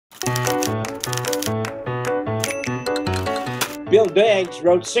Bill Daggs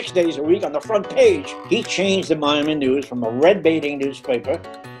wrote 6 days a week on the front page. He changed the Miami News from a red-baiting newspaper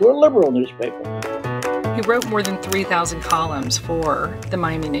to a liberal newspaper. He wrote more than 3,000 columns for the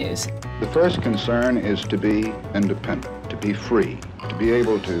Miami News. The first concern is to be independent, to be free, to be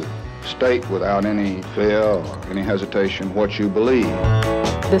able to state without any fear or any hesitation what you believe.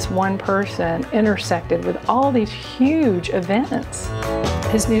 This one person intersected with all these huge events.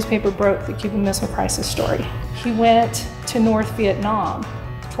 His newspaper broke the Cuban Missile Crisis story. He went to North Vietnam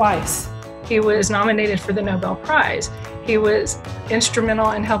twice. He was nominated for the Nobel Prize. He was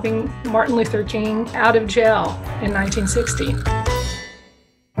instrumental in helping Martin Luther King out of jail in 1960.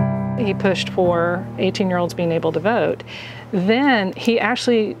 He pushed for 18-year-olds being able to vote. Then he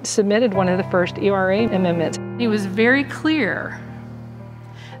actually submitted one of the first ERA amendments. He was very clear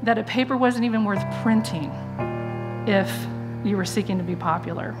that a paper wasn't even worth printing if you were seeking to be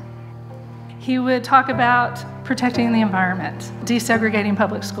popular. He would talk about protecting the environment, desegregating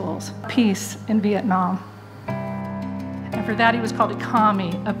public schools, peace in Vietnam. And for that he was called a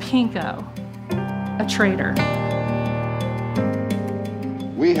commie, a pinko, a traitor.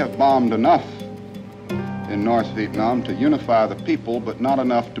 We have bombed enough in North Vietnam to unify the people, but not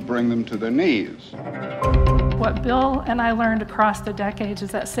enough to bring them to their knees. What Bill and I learned across the decades is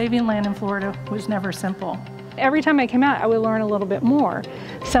that saving land in Florida was never simple. Every time I came out, I would learn a little bit more.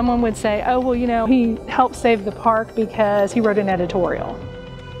 Someone would say, oh, well, you know, he helped save the park because he wrote an editorial.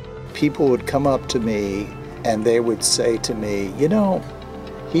 People would come up to me and they would say to me, you know,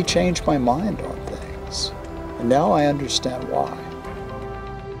 he changed my mind on things. And now I understand why.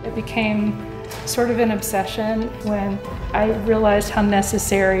 It became sort of an obsession when I realized how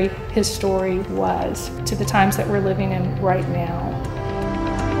necessary his story was to the times that we're living in right now.